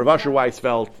upon him. Rav Asher Weiss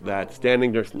felt that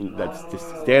standing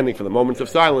for the moments of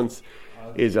silence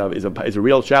is a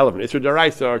real shalav of an isra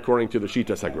daraisa according to the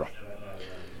Shita Sagra.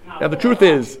 Now the truth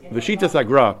is, the Shita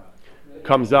Sagra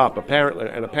comes up,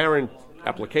 an apparent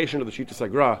application of the Shita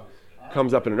Sagra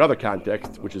comes up in another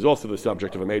context, which is also the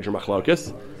subject of a major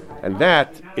machlokas, and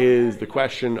that is the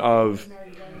question of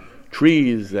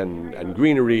trees and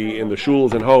greenery in the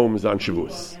shuls and homes on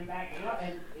Shavuos.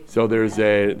 So there's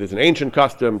an ancient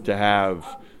custom to have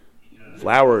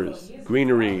flowers,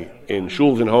 greenery in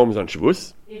shuls and homes on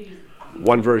Shavuos.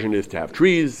 One version is to have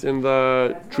trees in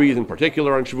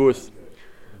particular on Shavuos.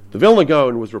 The Vilna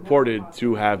Gaon was reported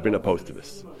to have been opposed to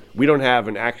this. We don't have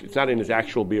it's not in his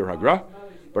actual Bir Hagra,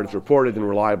 but it's reported in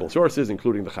reliable sources,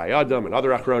 including the Chai Adam and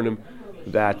other Achronim,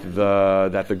 that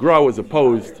the Gra was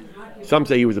opposed. Some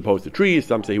say he was opposed to trees,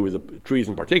 some say he was trees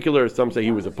in particular, some say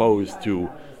he was opposed to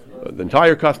the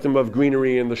entire custom of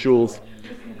greenery in the shuls,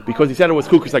 because he said it was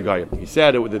chukas hagayim. He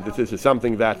said that this is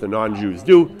something that the non-Jews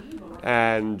do,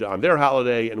 and on their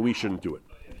holiday, and we shouldn't do it.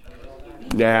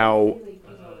 Now,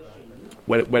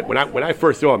 when I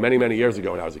first saw it many years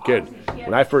ago when I was a kid,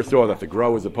 when I first saw that the Gra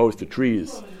was opposed to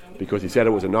trees because he said it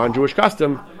was a non-Jewish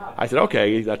custom, I said,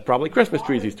 okay, that's probably Christmas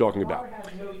trees he's talking about.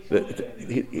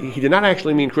 He did not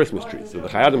actually mean Christmas trees. So the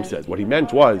Chai Adam says what he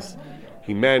meant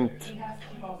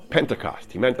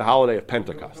Pentecost. He meant the holiday of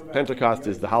Pentecost. Pentecost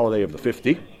is the holiday of the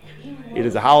 50. It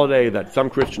is a holiday that some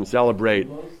Christians celebrate.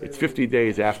 It's 50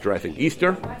 days after, I think,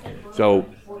 Easter. So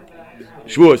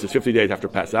Shavuos is 50 days after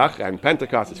Pesach, and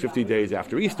Pentecost is 50 days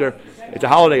after Easter. It's a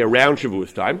holiday around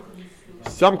Shavuos time.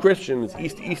 Some Christians,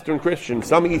 Eastern Christians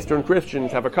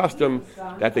have a custom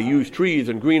that they use trees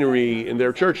and greenery in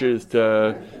their churches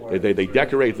they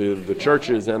decorate the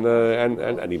churches and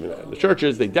even the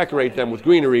churches, they decorate them with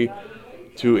greenery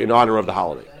in honor of the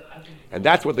holiday. And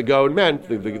that's what the Gaon meant.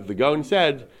 The Gaon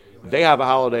said they have a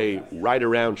holiday right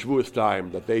around Shavuos time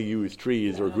that they use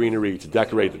trees or greenery to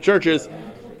decorate the churches,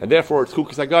 and therefore it's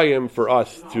Chukas HaGoyim for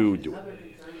us to do it.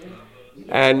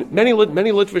 And many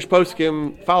Litvish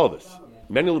poskim follow this.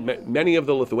 Many of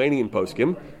the Lithuanian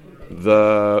poskim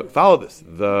follow this.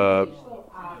 The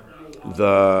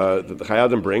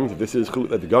Chayadim brings this is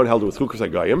that the Gaon held was Chukas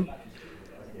HaGoyim,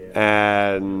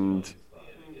 and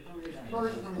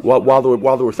while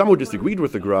there were some who disagreed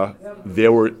with the Gra,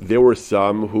 there were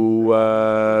some who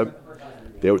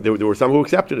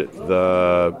accepted it.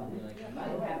 The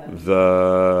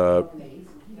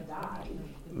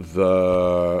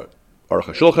Aruch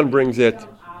HaShulchan brings it.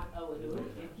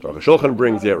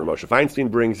 Ramosha Feinstein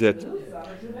brings it.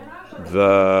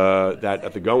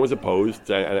 That the Gaon was opposed,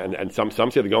 and some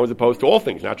say the Gaon was opposed to all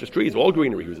things, not just trees, all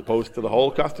greenery. He was opposed to the whole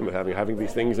custom of having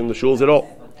these things in the shuls at all.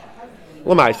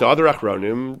 L'maisa, other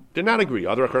Achronim did not agree.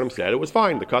 Other Achronim said it was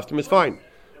fine. The custom is fine.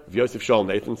 Yosef Shalom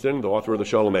Nathanson, the author of the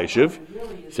Shalom Eshiv,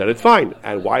 said it's fine.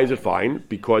 And why is it fine?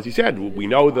 Because he said, we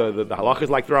know the halach is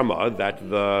like the Ramah, that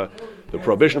the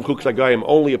prohibition of Chukas HaGoyim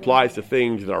only applies to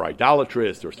things that are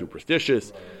idolatrous or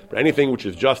superstitious, but anything which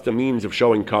is just a means of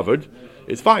showing kavod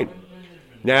is fine.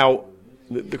 Now,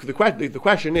 the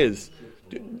question is,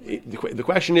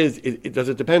 does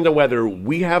it depend on whether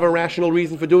we have a rational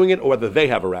reason for doing it or whether they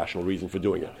have a rational reason for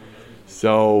doing it?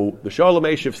 So the Shalom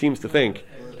Eshiv seems to think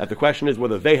that the question is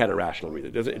whether they had a rational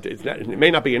reason. It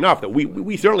may not be enough that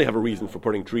we certainly have a reason for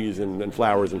putting trees and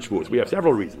flowers and Shavuos. We have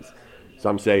several reasons.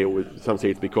 Some say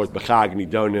it's because B'chag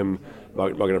Nidonim,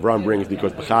 Magen Avraham brings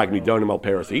because B'chag Nidonim al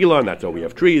Peres Elon. That's why we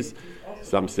have trees.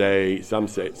 Some say I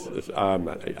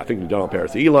think Nidonim al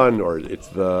Peres Elon, or it's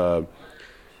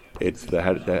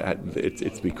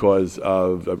because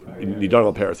of Nidonim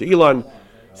al Peres Elon.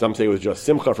 Some say it was just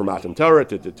Simcha for Matan Torah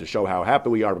to show how happy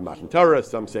we are with Matan Torah.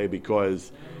 Some say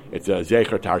because it's a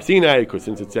Zecher to Har Sinai, because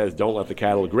since it says don't let the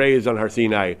cattle graze on Har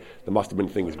Sinai, there must have been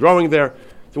things growing there.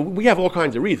 So we have all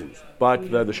kinds of reasons.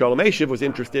 But the Shalom Eshiv was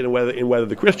interested in whether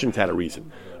the Christians had a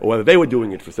reason, or whether they were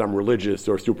doing it for some religious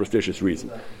or superstitious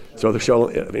reason. So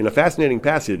in a fascinating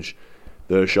passage,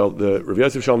 the Rav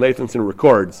Yosef Shalom Nathanson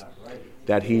records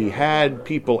that he had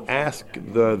people ask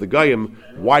the Goyim,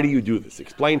 why do you do this?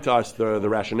 Explain to us the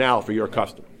rationale for your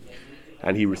custom.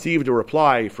 And he received a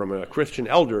reply from a Christian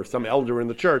elder, some elder in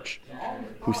the church,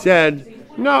 who said,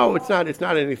 no, it's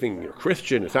not anything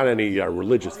Christian, it's not any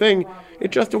religious thing,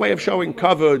 it's just a way of showing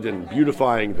kavod and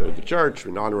beautifying the church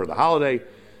in honor of the holiday.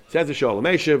 Says the Shalom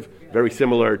Eshiv, very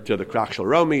similar to the Krach Shel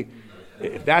Romi.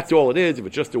 If that's all it is, if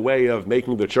it's just a way of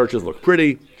making the churches look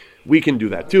pretty, we can do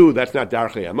that too. That's not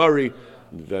Darchei Amori.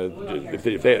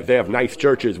 If they have nice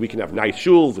churches, we can have nice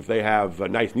shuls. If they have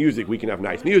nice music, we can have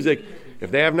nice music. If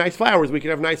they have nice flowers, we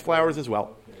can have nice flowers as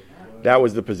well. That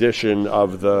was the position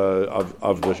of the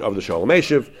Shalom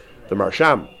Eshiv. The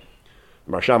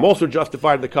Marsham also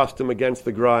justified the custom against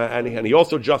the Gra, and he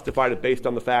also justified it based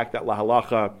on the fact that La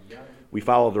Halacha, we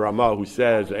follow the Ramah, who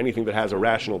says anything that has a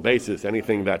rational basis,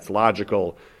 anything that's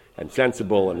logical and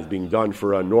sensible and is being done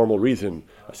for a normal reason,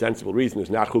 a sensible reason, is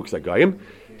not Chukas HaGoyim.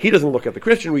 He doesn't look at the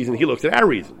Christian reason, he looks at our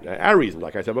reason. Our reason,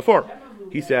 like I said before.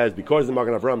 He says, because the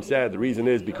Magen Avraham said, the reason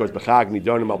is because B'chag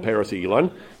Nidonim al Peros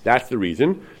Elon. That's the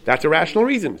reason. That's a rational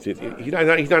reason. He's not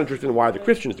interested in why the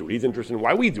Christians do it. He's interested in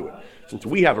why we do it. Since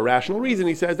we have a rational reason,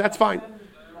 he says, that's fine.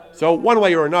 So one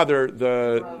way or another,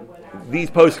 these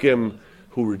poskim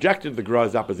who rejected the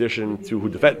Gra's opposition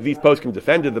these poskim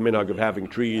defended the minhag of having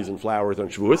trees and flowers on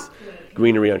Shavuos,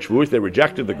 greenery on Shavuos. They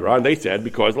rejected the Gra, and they said,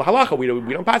 because La Halacha, we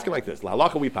don't paskin like this. La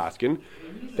Halacha, we paskin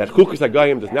that Chukas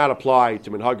HaGoyim does not apply to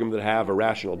minhagim that have a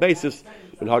rational basis,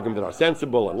 minhagim that are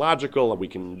sensible and logical, and we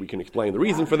can explain the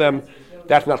reason for them.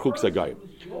 That's not Chukas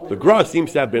HaGoyim. The Gra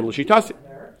seems to have been l'shitasi.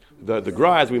 The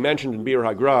Gra, as we mentioned in Bir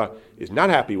HaGra, is not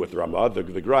happy with the Ramah. The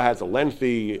Gra has a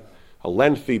lengthy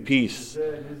piece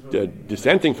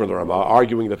dissenting from the Ramah,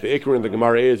 arguing that the Ikra in the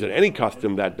Gemara is that any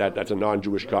custom that's a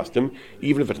non-Jewish custom,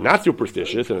 even if it's not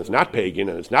superstitious and it's not pagan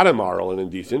and it's not immoral and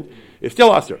indecent, is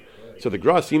still usher. So the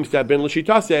Gra seems to have been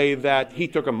l'shitase that he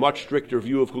took a much stricter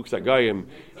view of Chukas HaGoyim.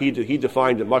 He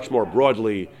defined it much more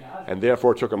broadly, and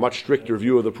therefore took a much stricter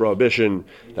view of the prohibition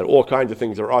that all kinds of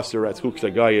things are usher as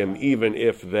Chukas HaGoyim, even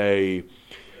if they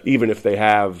even if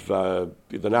they're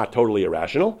not totally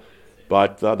irrational.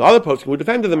 But the other poskim who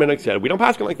defended them and said, we don't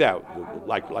paskin like that,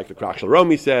 like the Krach Shel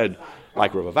Romi said,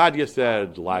 like Rav Avadia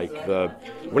said,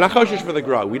 we're not choshesh for the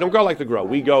Gra. We don't go like the Gra.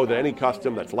 We go that any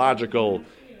custom that's logical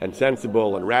and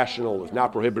sensible and rational is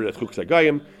not prohibited as chukas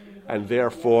hagayim, and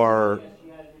therefore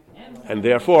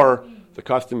the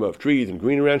custom of trees and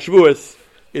greenery and Shavuos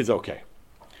is okay.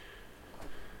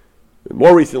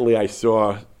 More recently, I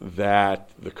saw that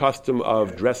the custom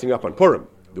of dressing up on Purim,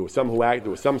 there was some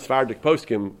Sephardic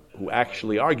poskim who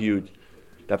actually argued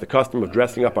that the custom of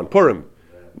dressing up on Purim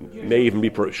should even be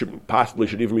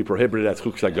prohibited as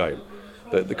chukas hagayim.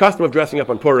 The custom of dressing up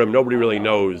on Purim, nobody really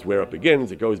knows where it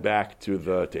begins. It goes back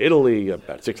to Italy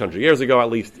about 600 years ago at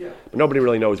least, but nobody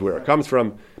really knows where it comes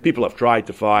from. People have tried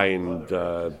to find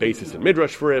basis in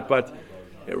Midrash for it, but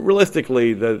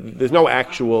realistically, there's no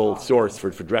actual source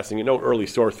for dressing, no early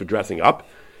source for dressing up.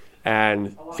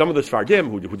 And some of the Sfardim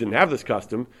who didn't have this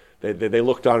custom, they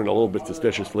looked on it a little bit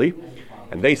suspiciously,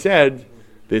 and they said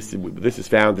this is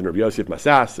found in Rabbi Yosef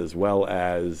Masas as well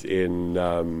as in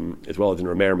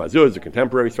Rameir Mazuz, a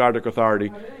contemporary Sephardic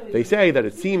authority. They say that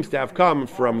it seems to have come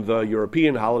from the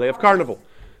European holiday of Carnival.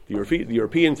 The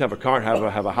Europeans have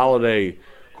a holiday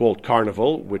called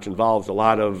Carnival, which involves a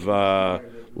lot of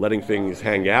letting things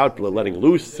hang out, letting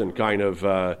loose, and kind of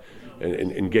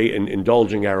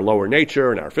indulging our lower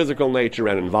nature and our physical nature,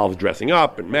 and involves dressing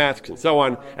up and masks and so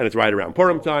on. And it's right around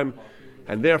Purim time.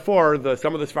 And therefore,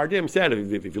 some of the Sfardim said,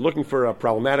 if you're looking for a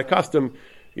problematic custom,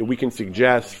 we can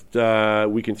suggest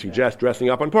dressing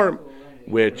up on Purim,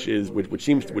 which is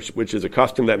a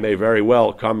custom that may very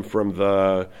well come from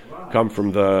the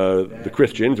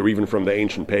Christians, or even from the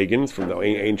ancient pagans, from the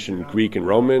ancient Greek and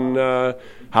Roman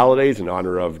holidays in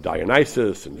honor of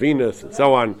Dionysus and Venus and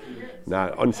so on,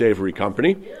 not unsavory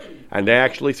company. And they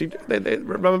actually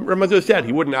Ramazur said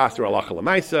he wouldn't ask her halacha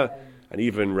l'maisa. And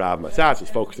even Rav Masas is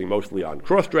focusing mostly on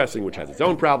cross-dressing, which has its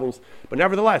own problems. But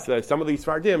nevertheless, some of these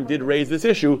Sfardim did raise this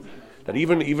issue that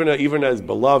even as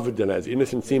beloved and as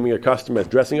innocent-seeming a custom as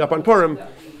dressing up on Purim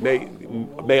may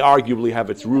arguably have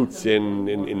its roots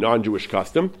in non-Jewish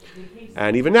custom.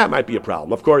 And even that might be a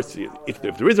problem. Of course, if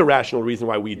there is a rational reason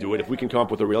why we do it, if we can come up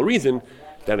with a real reason,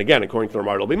 then again, according to the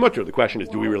Ramar, it'll be mutter. The question is,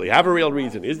 do we really have a real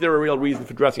reason? Is there a real reason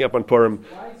for dressing up on Purim?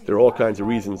 There are all kinds of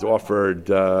reasons offered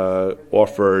al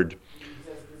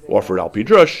pi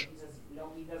drush,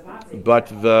 but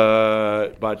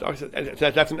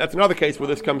that's another case where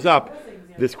this comes up.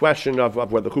 This question of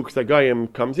whether chukas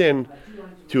hagayim comes in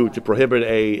to prohibit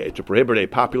a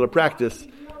popular practice,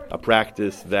 a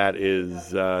practice that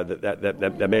is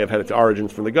that may have had its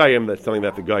origins from the Goyim. That's something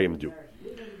that the Goyim do.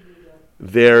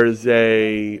 There's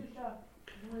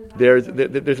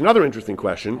another interesting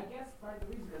question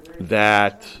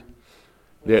that.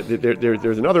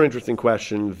 There's another interesting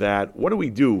question that what do we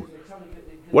do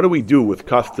with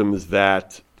customs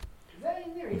that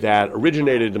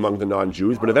originated among the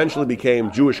non-Jews but eventually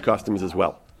became Jewish customs as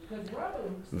well?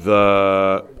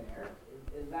 The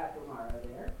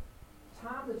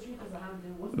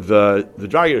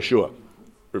Drar Yeshua,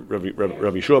 Rav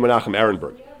Yeshua Menachem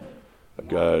Ehrenberg,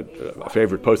 a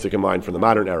favorite posek of mine from the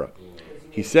modern era,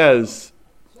 he says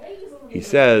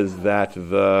that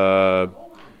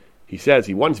he says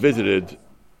he once visited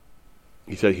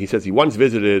the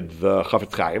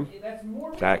Chafetz Chaim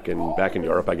back in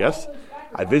Europe, I guess.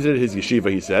 I visited his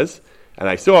yeshiva, he says, and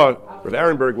I saw Rav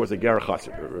Ehrenberg was a ger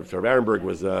chassid. Rav Ehrenberg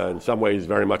was in some ways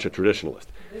very much a traditionalist.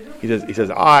 He says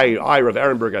I Rav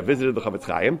Ehrenberg, I visited the Chafetz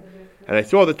Chaim, and I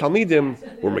saw the Talmidim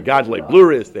were megadlei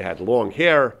bluris. They had long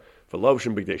hair,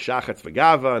 v'lovshim b'gdei shachatz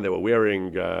v'gava, and they were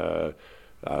wearing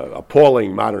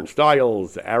appalling modern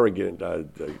styles, arrogant,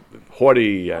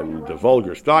 haughty, and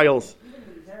vulgar styles,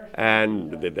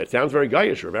 and that sounds very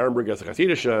gayish. Rav Ehrenberg as a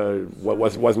Hasidish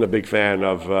wasn't a big fan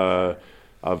of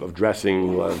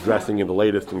dressing in the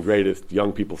latest and greatest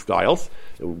young people styles.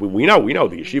 We know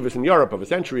the yeshivas in Europe of a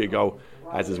century ago,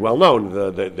 as is well known,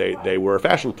 they were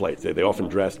fashion plates. They often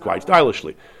dressed quite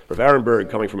stylishly. Rav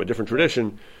Ehrenberg, coming from a different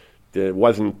tradition,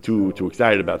 wasn't too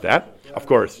excited about that. Of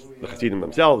course, the Hasidim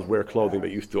themselves wear clothing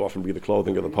that used to often be the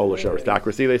clothing of the Polish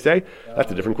aristocracy, they say.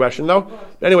 That's a different question, though.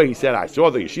 Anyway, he said, I saw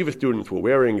the yeshiva students were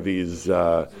wearing these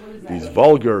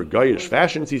vulgar, goyish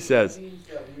fashions, he says.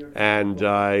 And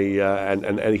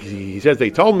he says, they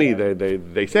told me,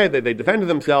 they say that they defended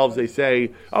themselves, they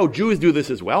say, oh, Jews do this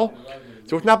as well.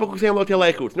 So it's not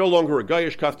it's no longer a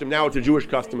goyish custom, now it's a Jewish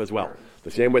custom as well.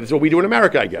 The same way, that's what we do in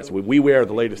America, I guess. We wear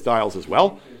the latest styles as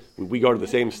well. we go to the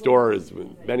same stores.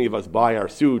 Many of us buy our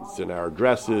suits and our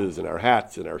dresses and our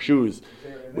hats and our shoes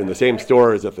in the same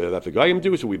stores that the Goyim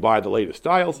do, so we buy the latest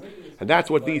styles. And that's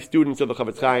what these students of the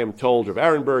Chavetz Chaim told Rav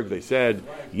Ehrenberg. They said,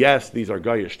 yes, these are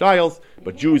Goyish styles,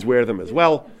 but Jews wear them as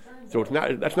well. So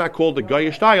that's not called the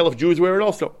Goyish style if Jews wear it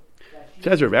also.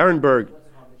 Says Rav Ehrenberg,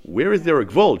 where is there a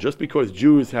gvul? Just because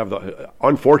Jews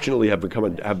unfortunately have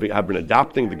been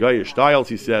adopting the Goyish styles,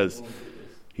 he says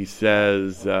we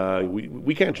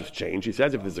can't just change. He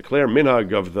says if there's a clear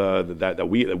minhag of that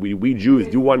we Jews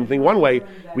do one thing one way,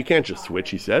 we can't just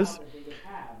switch. He says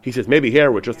maybe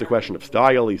here with just a question of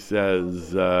style. He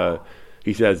says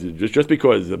just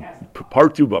because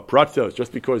partu pratzos,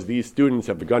 just because these students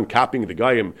have begun copying the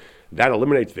Goyim, that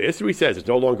eliminates the Isser. He says it's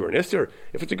no longer an Isser.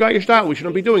 If it's a Goyish style, we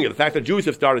shouldn't be doing it. The fact that Jews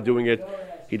have started doing it,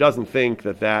 he doesn't think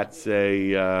that's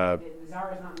a.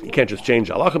 He can't just change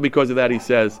halacha because of that. He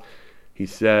discusses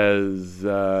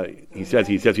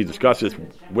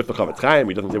with the Chavetz Chaim.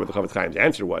 He doesn't say what the Chavetz Chaim's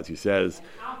answer was. He says,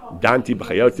 "Danti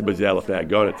b'chayotzi b'zel if they're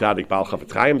going to tzaddik bal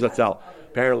Chavetz Chaim zatzal."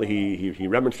 Apparently, he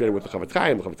remonstrated with the Chavetz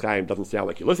Chaim. The Chavetz Chaim doesn't sound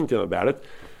like he listened to him about it.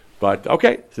 But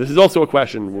okay, so this is also a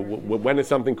question: when is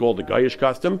something called a Goyish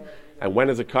custom, and when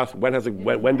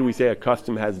do we say a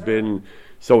custom has been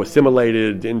so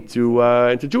assimilated into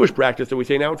Jewish practice that we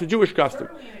say now it's a Jewish custom?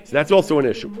 So that's also an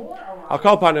issue. I'll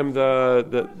call upon him.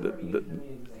 The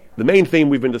main theme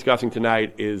we've been discussing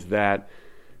tonight is that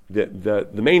the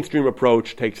mainstream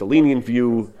approach takes a lenient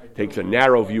view, takes a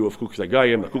narrow view of Chukos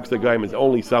HaGoyim. The Chukos HaGoyim is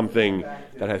only something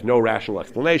that has no rational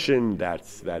explanation,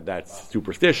 that's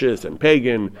superstitious and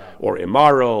pagan or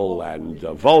immoral and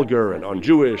vulgar and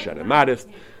un-Jewish and immodest.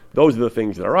 Those are the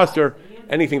things that are usher.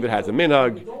 Anything that has a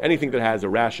minhag, anything that has a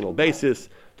rational basis,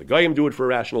 the Goyim do it for a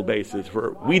rational basis,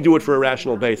 we do it for a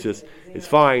rational basis, is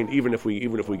fine, even if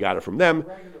we got it from them.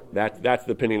 That's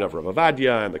the opinion of Rav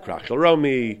Avadia and the Krach Shel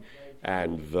Romi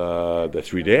and the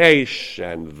Sri Deish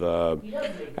and the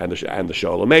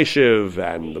Sholem Meshiv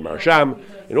and the Marsham.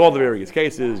 In all the various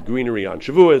cases, greenery on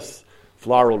Shavuos,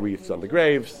 floral wreaths on the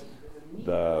graves,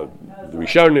 the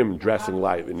Rishonim dressing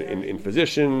like in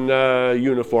physician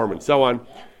uniform and so on.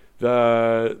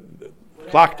 The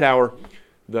clock tower.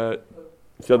 The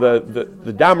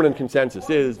dominant consensus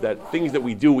is that things that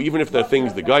we do, even if they're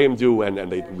things the Goyim do,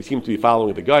 and we seem to be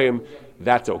following the Goyim,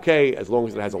 that's okay as long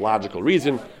as it has a logical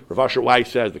reason. Rav Asher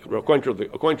Weiss says, according to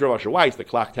Rav Asher Weiss, the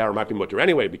clock tower might be mutter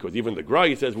anyway, because even the Gra,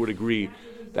 he says, would agree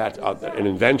that an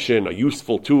invention, a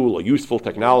useful tool, a useful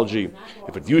technology,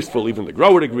 if it's useful, even the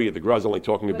Gra would agree. The Gra is only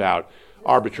talking about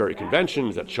arbitrary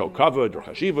conventions that show kavod or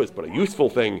chashivas, but a useful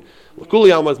thing,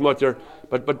 l'kuli alma is mutter.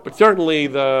 But certainly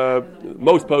the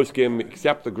most poskim,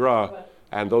 except the Gra,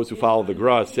 and those who follow the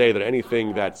Gra, say that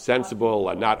anything that's sensible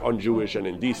and not un-Jewish and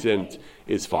indecent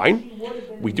is fine.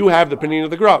 We do have the opinion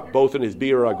of the Gra, both in his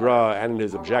Biur Gra and in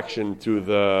his objection to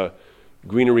the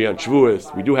greenery on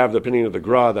Shavuos. We do have the opinion of the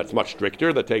Gra that's much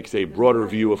stricter, that takes a broader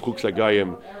view of Chukos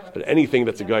HaGoyim, that anything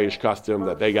that's a Goyish custom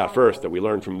that they got first, that we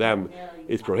learned from them,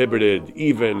 is prohibited,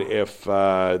 even if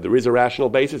there is a rational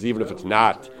basis, even if it's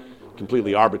not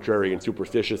completely arbitrary and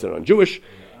superstitious and un-Jewish.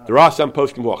 There are some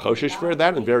poskim who are choshesh for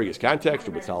that in various contexts.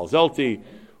 Rabbi Tzal Zelti,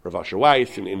 Rav Asher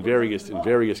Weiss, in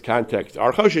various contexts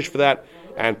are choshesh for that,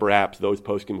 and perhaps those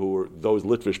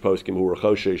Litvish poskim who were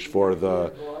choshesh for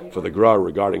the Gra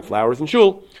regarding flowers and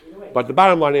shul. But the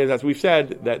bottom line is, as we've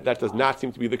said, that does not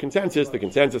seem to be the consensus. The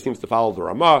consensus seems to follow the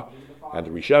Ramah and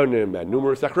the Rishonim and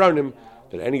numerous Achronim,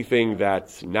 that anything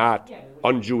that's not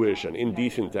un-Jewish and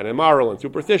indecent and immoral and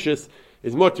superstitious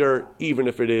is mutter, even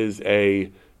if it is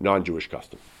a non-Jewish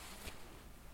custom.